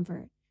much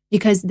comfort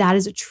because that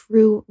is a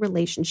true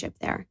relationship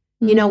there.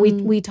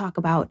 We talk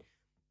about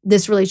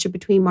this relationship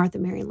between Martha,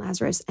 Mary, and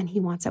Lazarus, and he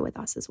wants that with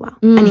us as well.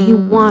 And he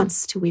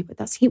wants to weep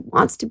with us. He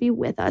wants to be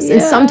with us. Yeah.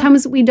 And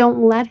sometimes we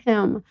don't let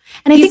him.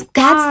 And I think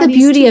that's the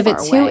beauty of it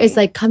too, is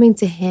like coming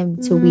to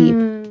him to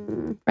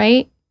weep,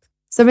 right?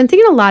 So I've been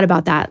thinking a lot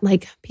about that.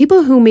 Like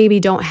people who maybe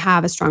don't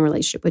have a strong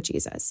relationship with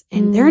Jesus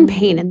and they're in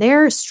pain and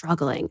they're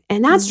struggling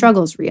and that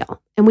struggle is real.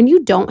 And when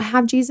you don't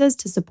have Jesus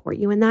to support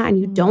you in that and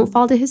you don't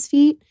fall to his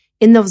feet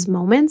in those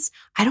moments,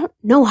 I don't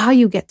know how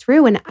you get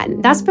through. And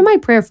that's been my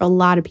prayer for a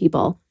lot of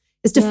people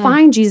is to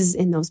find Jesus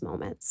in those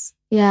moments.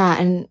 Yeah.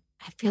 And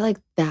I feel like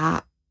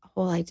that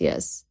whole idea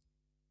is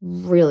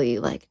really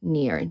like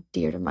near and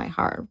dear to my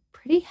heart.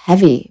 Pretty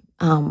heavy.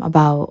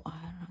 About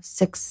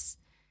 6+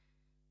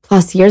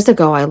 years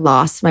ago, I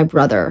lost my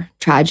brother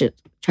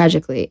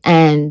tragically.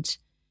 And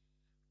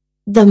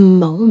the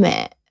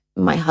moment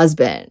my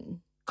husband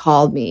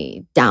called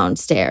me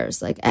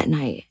downstairs like at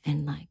night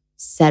and like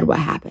said what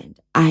happened,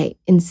 I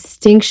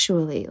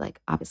instinctually like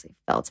obviously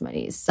fell to my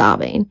knees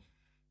sobbing,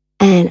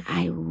 and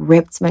I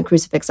ripped my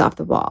crucifix off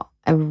the wall.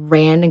 I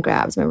ran and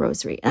grabbed my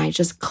rosary and I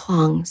just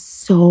clung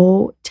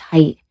so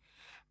tight.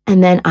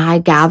 And then I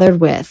gathered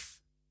with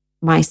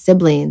my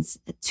siblings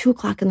at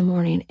 2:00 in the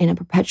morning in a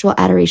perpetual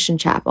adoration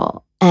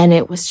chapel. And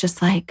it was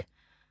just like,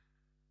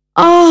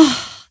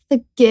 oh,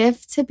 the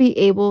gift to be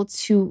able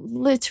to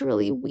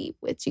literally weep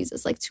with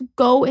Jesus, like to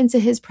go into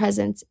his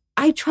presence.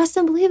 I trust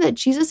and believe that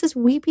Jesus is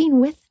weeping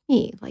with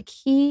me. Like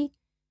he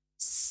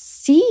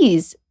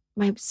sees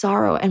my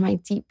sorrow and my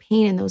deep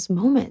pain in those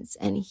moments.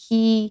 And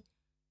he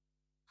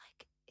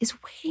like is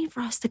waiting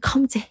for us to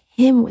come to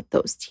him with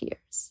those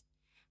tears.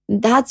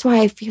 And that's why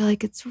I feel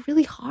like it's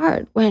really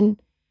hard when,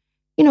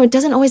 it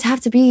doesn't always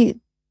have to be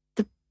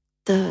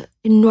the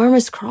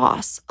enormous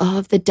cross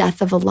of the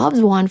death of a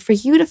loved one for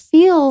you to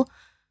feel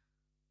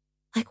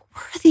like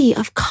worthy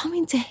of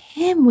coming to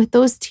him with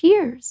those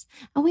tears.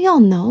 And we all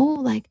know,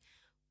 like,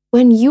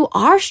 when you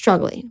are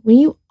struggling, when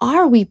you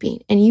are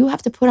weeping and you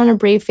have to put on a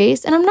brave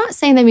face, and I'm not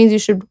saying that means you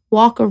should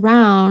walk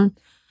around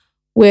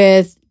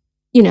with,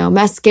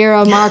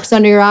 mascara marks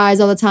under your eyes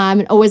all the time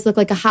and always look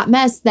like a hot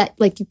mess, that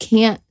like you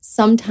can't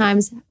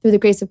sometimes, through the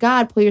grace of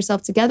God, pull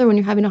yourself together when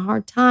you're having a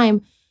hard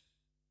time.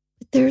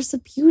 But there's a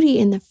beauty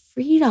in the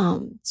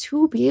freedom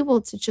to be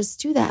able to just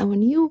do that. And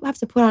when you have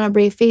to put on a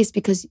brave face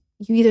because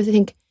you either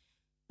think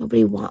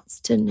nobody wants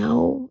to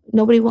know,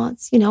 nobody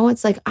wants,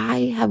 it's like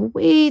I have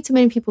way too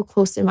many people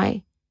close in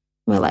my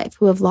life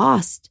who have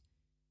lost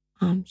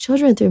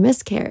children through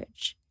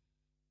miscarriage.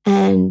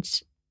 And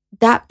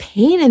that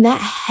pain and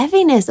that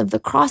heaviness of the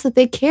cross that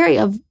they carry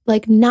of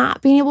like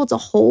not being able to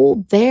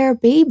hold their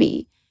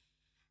baby.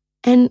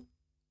 And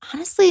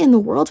honestly, in the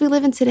world we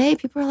live in today,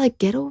 people are like,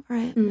 get over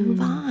it,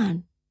 move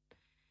on.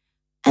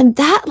 And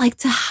that like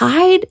to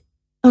hide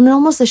on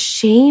almost a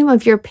shame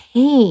of your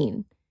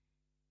pain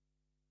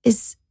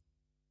is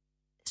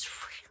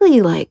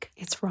really like,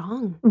 it's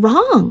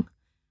wrong.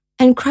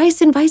 And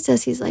Christ invites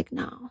us. He's like,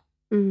 no.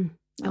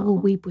 I will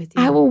weep with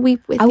you. I will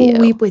weep with you. I will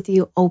weep with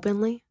you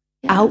openly,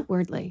 Yeah.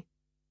 outwardly.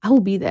 I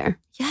will be there.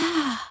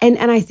 Yeah.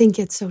 And I think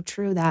it's so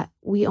true that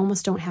we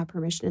almost don't have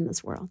permission in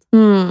this world.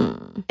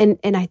 Mm.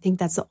 And I think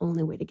that's the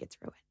only way to get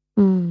through it.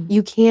 Mm.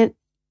 You can't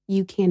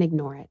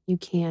ignore it. You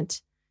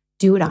can't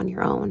do it on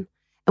your own.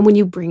 And when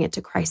you bring it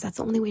to Christ, that's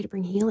the only way to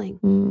bring healing.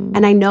 Mm.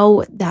 And I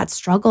know that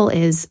struggle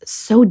is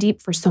so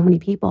deep for so many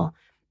people.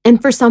 And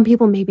for some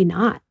people, maybe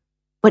not.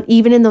 But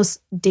even in those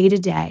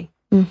day-to-day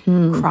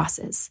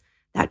crosses,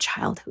 that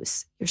child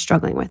you're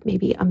struggling with,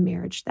 maybe a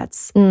marriage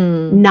that's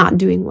not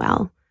doing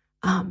well,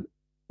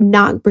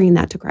 not bringing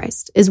that to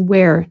Christ is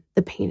where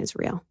the pain is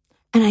real.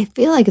 And I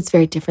feel like it's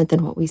very different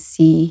than what we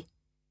see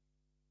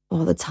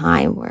all the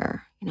time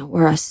where,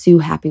 we're a sue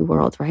happy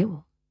world, right?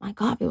 Well, my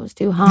coffee was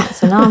too hot,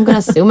 so now I'm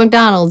going to sue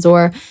McDonald's,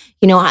 or,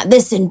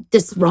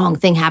 this wrong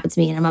thing happened to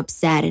me and I'm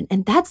upset.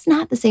 And that's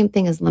not the same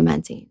thing as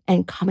lamenting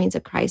and coming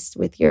to Christ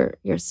with your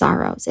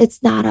sorrows.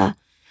 It's not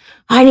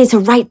I need to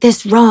right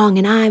this wrong.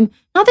 And I'm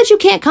not that you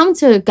can't come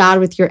to God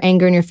with your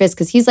anger and your fist,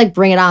 because he's like,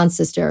 bring it on,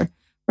 sister.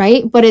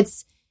 Right. But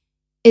it's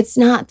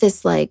not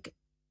this like,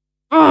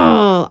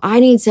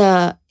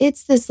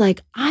 it's this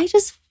like, I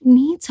just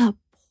need to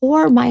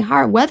pour my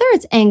heart, whether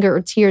it's anger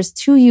or tears,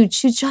 to you,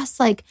 to just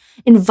like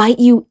invite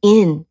you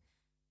in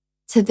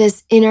to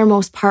this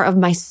innermost part of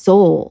my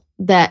soul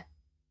that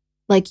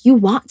like you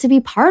want to be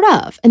part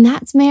of. And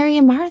that's Mary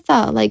and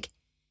Martha. Like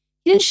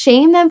he didn't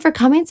shame them for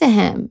coming to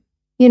him,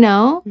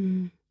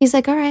 He's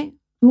like, all right,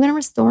 I'm going to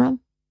restore them.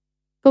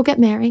 Go get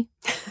Mary.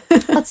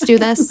 Let's do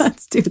this.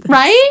 Let's do this.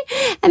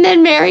 Right? And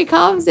then Mary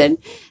comes and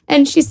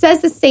she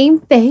says the same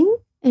thing.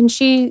 And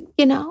she,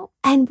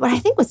 and what I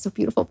think what's so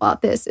beautiful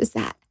about this is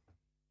that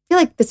I feel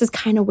like this is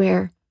kind of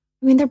where,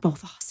 they're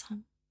both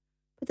awesome.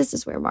 But this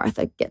is where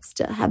Martha gets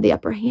to have the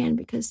upper hand,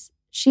 because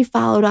she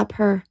followed up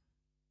her,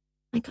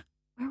 like,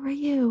 where were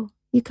you?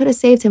 You could have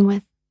saved him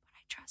with, but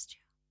I trust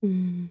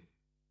you.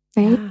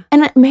 Right? Yeah.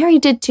 And Mary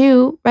did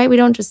too, right?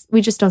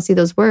 We just don't see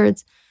those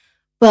words.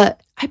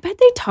 But I bet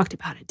they talked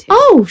about it too.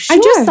 Oh, sure. I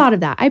just thought of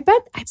that. I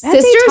bet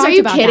sisters, they are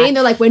you about kidding? That.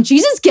 They're like, when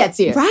Jesus gets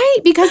here. Right?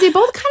 Because they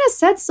both kind of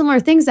said similar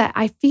things that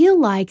I feel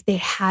like they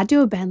had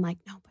to have been like,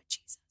 no, but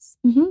Jesus.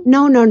 Mm-hmm.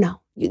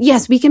 No.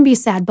 Yes, we can be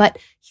sad, but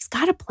he's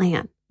got a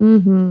plan.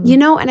 Mm-hmm.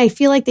 And I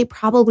feel like they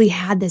probably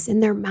had this in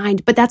their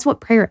mind, but that's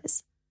what prayer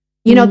is.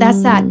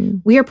 That's that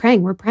we are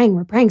praying, we're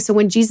praying. So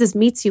when Jesus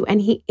meets you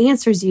and he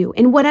answers you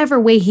in whatever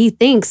way he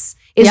thinks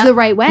is the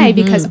right way,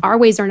 because our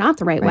ways are not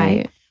the right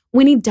way.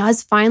 When he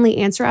does finally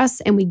answer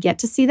us and we get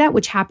to see that,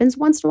 which happens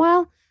once in a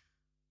while,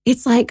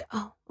 it's like,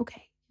 oh,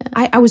 okay.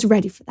 Yeah. I was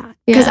ready for that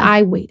because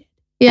I waited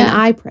and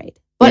I prayed.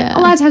 But a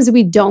lot of times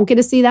we don't get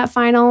to see that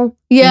final,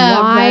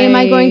 why am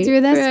I going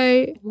through this?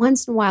 Right.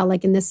 Once in a while,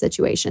 like in this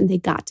situation, they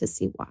got to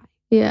see why.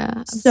 Yeah,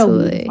 so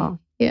absolutely. beautiful.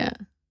 Yeah.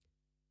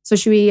 So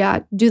should we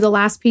do the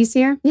last piece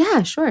here?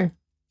 Yeah, sure.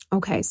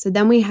 Okay, so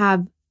then we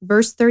have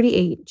verse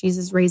 38.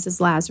 Jesus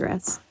raises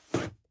Lazarus.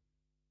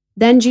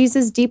 Then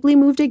Jesus, deeply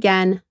moved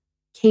again,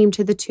 came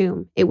to the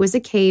tomb. It was a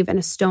cave and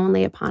a stone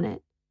lay upon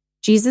it.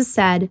 Jesus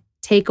said,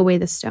 "Take away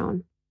the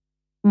stone."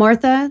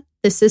 Martha,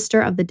 the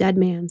sister of the dead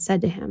man,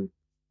 said to him,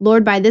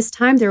 "Lord, by this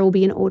time there will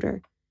be an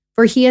odor,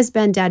 for he has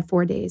been dead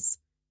 4 days."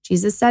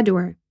 Jesus said to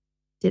her,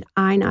 "Did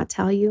I not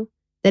tell you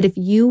that if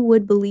you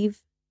would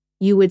believe,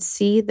 you would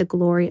see the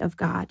glory of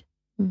God?"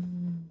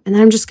 And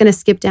then I'm just going to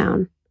skip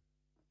down.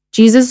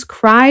 Jesus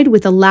cried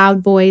with a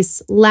loud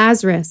voice,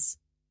 "Lazarus,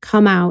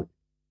 come out."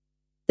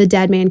 The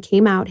dead man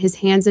came out, his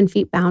hands and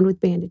feet bound with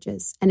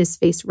bandages, and his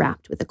face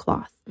wrapped with a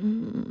cloth.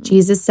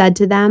 Jesus said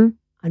to them,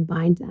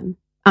 unbind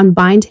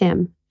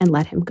him, and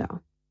let him go.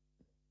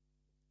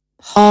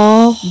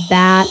 All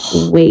that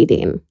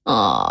waiting.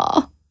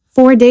 Oh,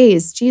 4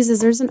 days. Jesus,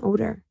 there's an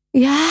odor.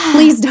 yeah.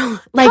 Please don't.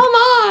 Come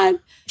on.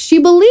 She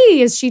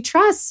believes, she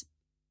trusts,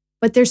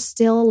 but there's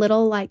still a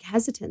little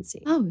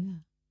hesitancy. Oh,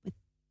 yeah.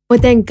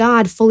 But then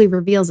God fully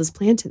reveals his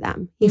plan to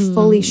them. He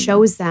fully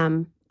shows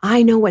them,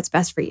 I know what's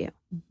best for you.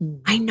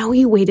 I know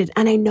you waited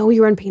and I know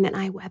you were in pain and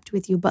I wept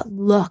with you, but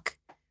look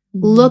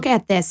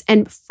at this.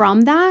 And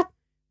from that,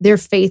 their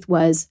faith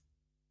was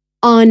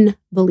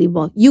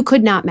unbelievable. You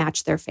could not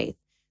match their faith.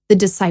 The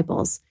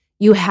disciples,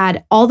 you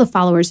had all the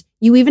followers,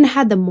 you even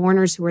had the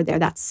mourners who were there.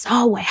 That's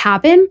so what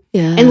happened.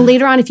 Yeah. And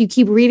later on, if you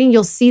keep reading,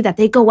 you'll see that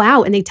they go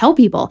out and they tell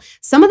people.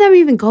 Some of them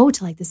even go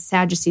to the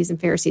Sadducees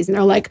and Pharisees and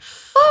they're like,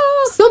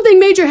 oh, something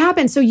major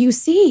happened. So you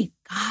see,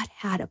 God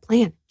had a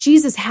plan.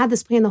 Jesus had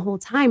this plan the whole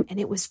time and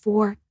it was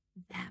for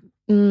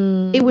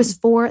them. It was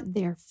for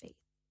their faith.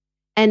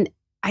 And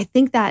I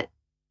think that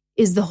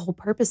is the whole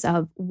purpose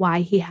of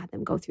why he had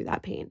them go through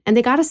that pain. And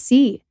they got to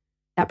see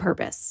that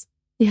purpose.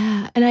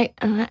 Yeah. And I,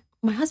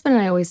 my husband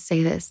and I always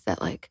say this, that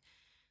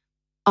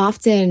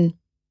often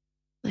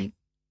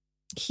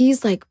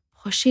he's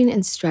pushing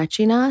and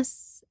stretching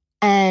us.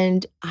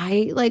 And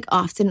I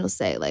often will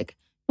say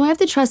no, I have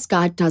to trust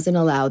God doesn't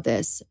allow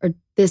this, or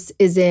this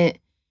isn't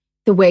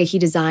the way he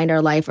designed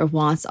our life or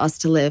wants us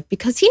to live,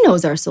 because he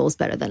knows our souls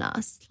better than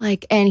us.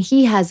 And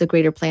he has a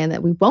greater plan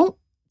that we won't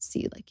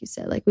see, like you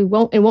said, it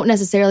won't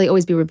necessarily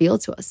always be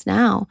revealed to us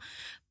now.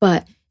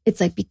 But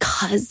it's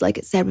because, like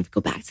it said, we go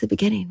back to the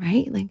beginning,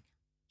 right?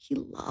 He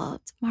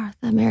loved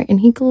Martha, Mary, and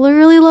he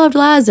clearly loved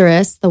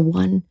Lazarus, the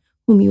one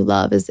whom you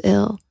love is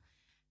ill.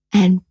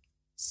 And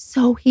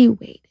so he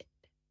waited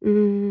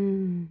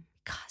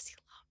because he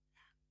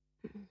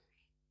loved them.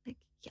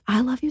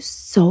 I love you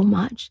so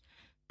much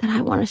that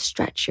I want to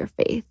stretch your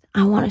faith.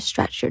 I want to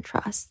stretch your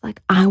trust.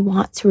 I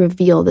want to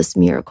reveal this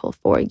miracle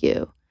for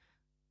you.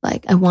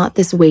 I want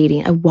this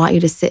waiting. I want you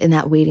to sit in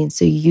that waiting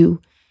so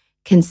you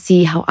can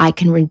see how I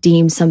can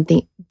redeem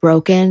something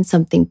broken,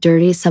 something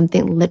dirty,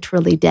 something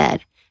literally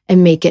dead,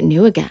 and make it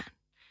new again.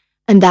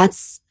 And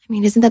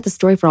isn't that the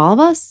story for all of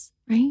us,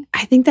 right?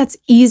 I think that's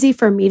easy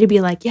for me to be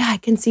yeah, I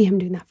can see him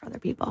doing that for other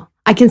people.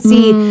 I can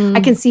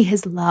see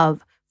his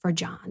love for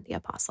John the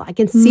Apostle. I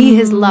can see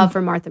his love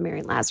for Martha, Mary,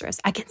 and Lazarus.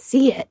 I can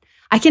see it.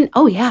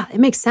 Oh yeah, it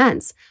makes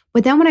sense.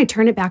 But then when I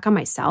turn it back on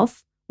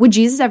myself, would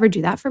Jesus ever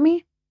do that for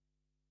me?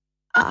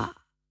 Right.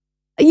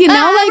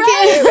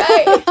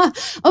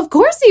 Of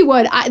course he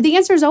would. The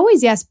answer is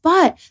always yes.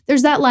 But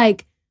there's that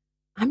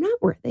I'm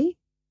not worthy.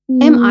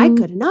 Am I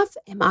good enough?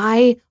 Am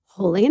I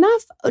holy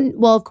enough?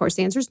 Well, of course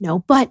the answer is no.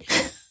 But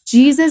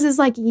Jesus is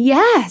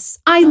yes,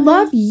 I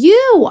love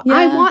you. Yeah.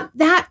 I want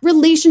that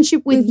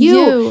relationship with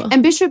you.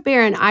 And Bishop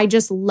Barron, I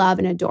just love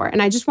and adore.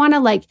 And I just want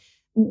to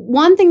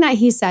one thing that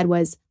he said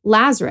was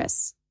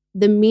Lazarus,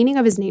 the meaning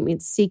of his name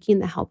means seeking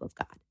the help of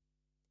God.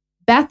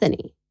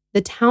 Bethany,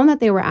 the town that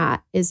they were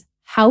at, is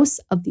house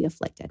of the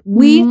afflicted.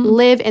 We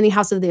live in the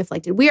house of the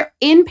afflicted. We are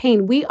in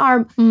pain. We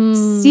are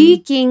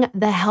seeking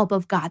the help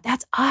of God.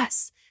 That's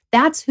us.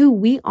 That's who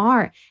we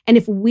are. And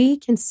if we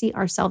can see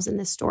ourselves in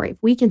this story,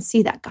 if we can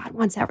see that God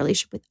wants that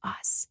relationship with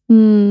us,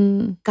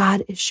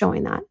 God is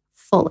showing that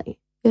fully.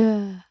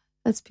 Yeah,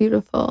 that's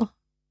beautiful.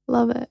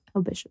 Love it.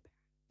 Oh, Bishop.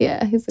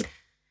 Yeah, he's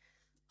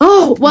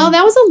oh, well,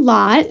 that was a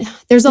lot.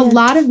 There's a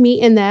lot of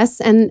meat in this.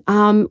 And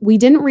we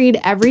didn't read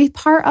every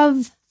part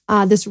of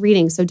this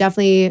reading. So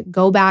definitely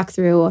go back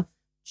through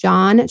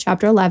John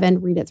chapter 11,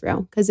 read it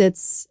through because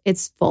it's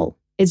full.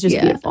 It's just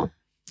beautiful.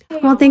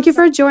 Well, thank you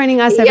for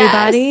joining us,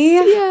 everybody.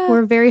 Yes. Yeah.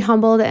 We're very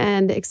humbled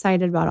and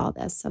excited about all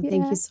this. So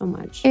thank you so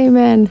much.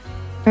 Amen.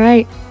 All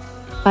right.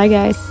 Bye,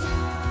 guys.